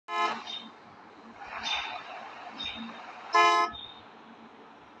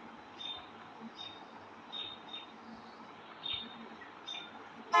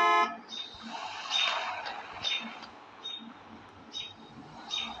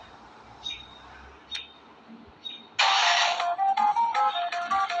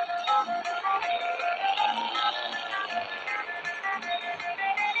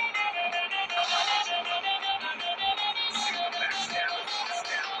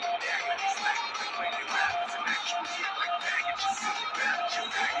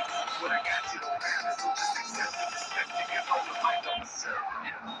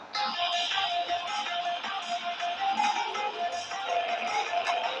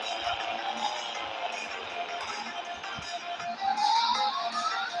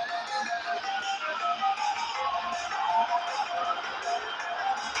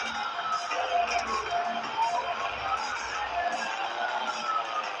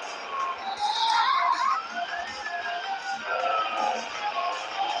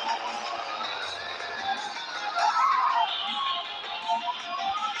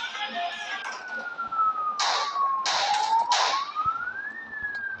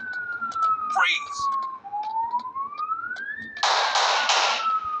Freeze!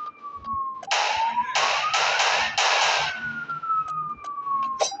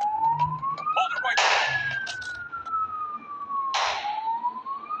 Hold it right there!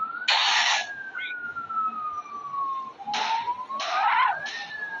 Freeze!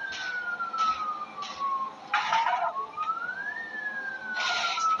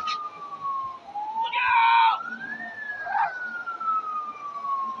 Look out!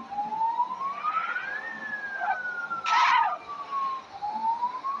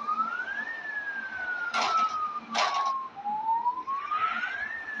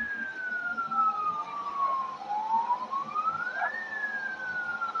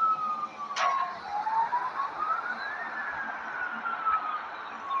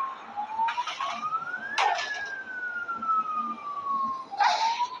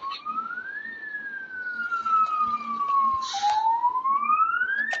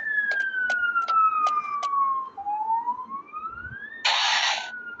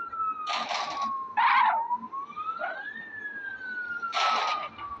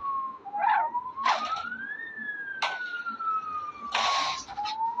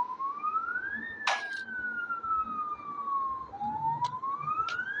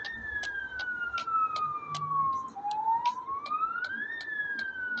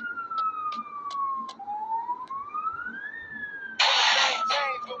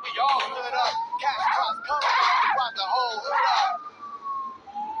 We all stood up. Cash crops coming out to brought the whole hood up.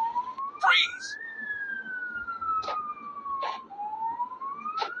 Freeze!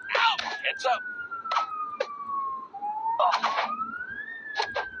 Out! Heads up!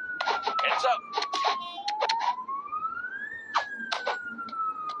 Heads up!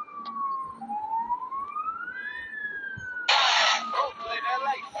 Oakland,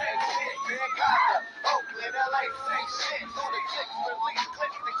 LA, same shit. Man, Gaza. Oakland, LA, same shit. So the chicks release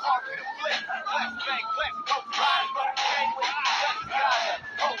clips and carpet a flip. Left bank, left coast line, but I came with just Gaza.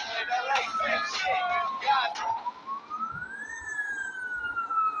 Oakland, LA, same shit. Gaza.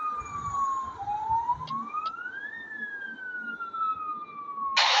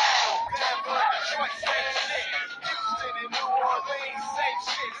 Denver, Detroit, same shit. Houston and New Orleans, same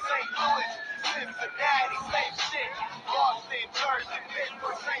shit. St. Louis, Cincinnati, same shit. Boston, Jersey,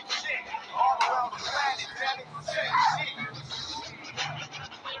 Pittsburgh, same shit. All around the planet, damn it, same shit.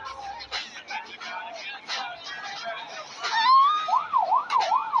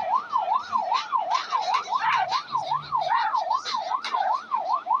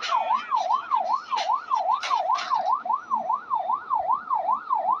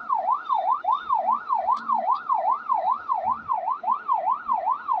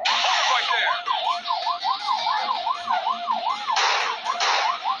 Right there!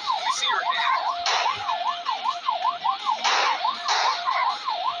 Let me see your hand.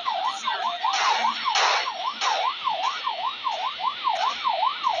 Let me see your hand.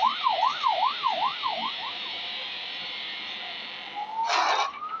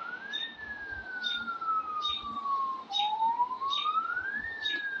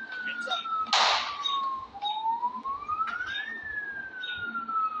 Heads up.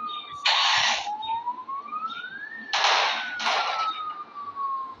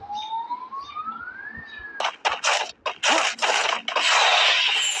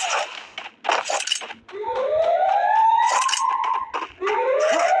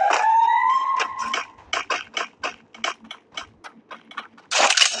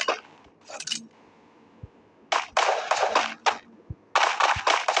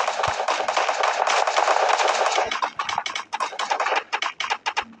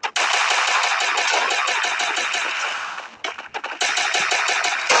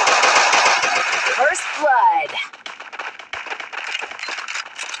 First blood.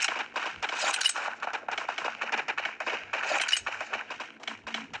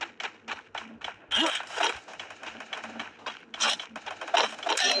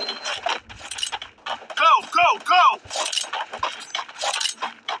 Go, go, go!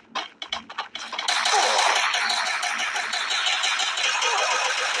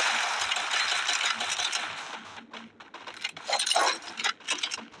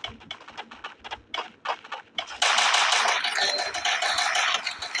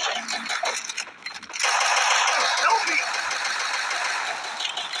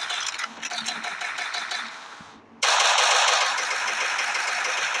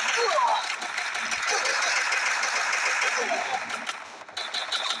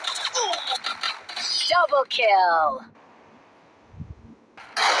 Double kill.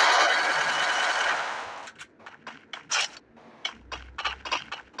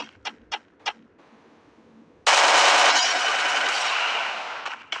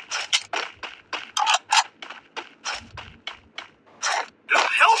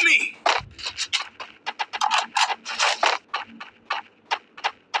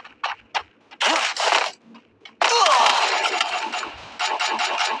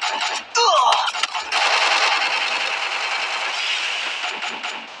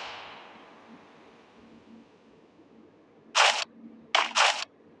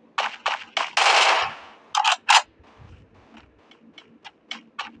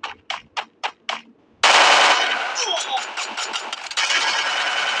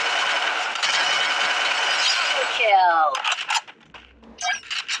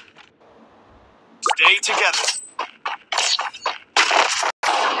 together.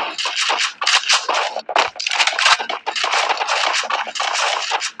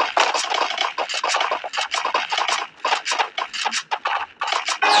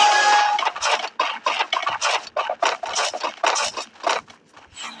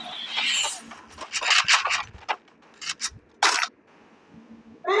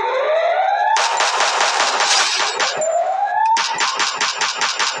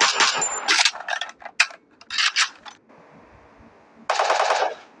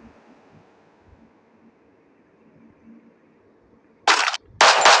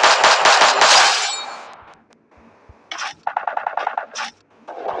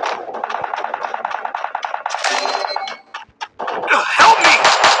 Help me!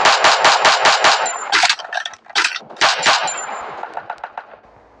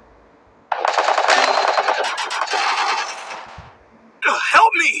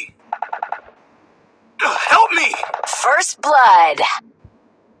 Help me! Help me! First blood.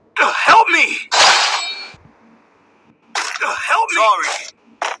 Help me! Help me! Sorry.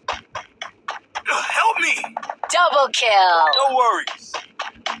 Help me! Double kill. No worries.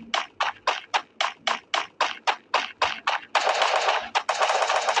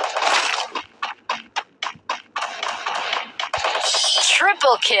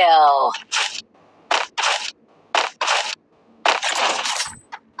 Triple kill.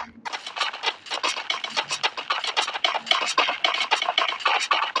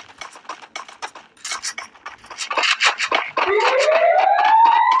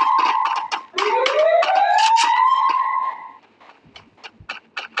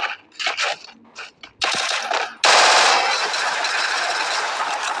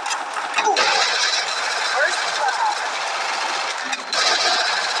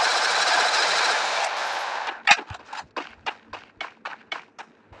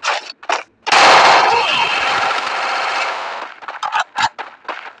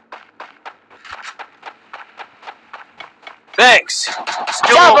 Thanks.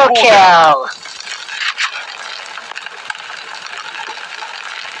 Still Double kill.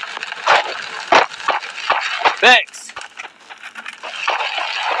 Thanks.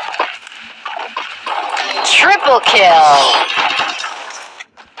 Triple kill.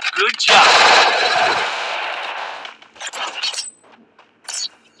 Good job.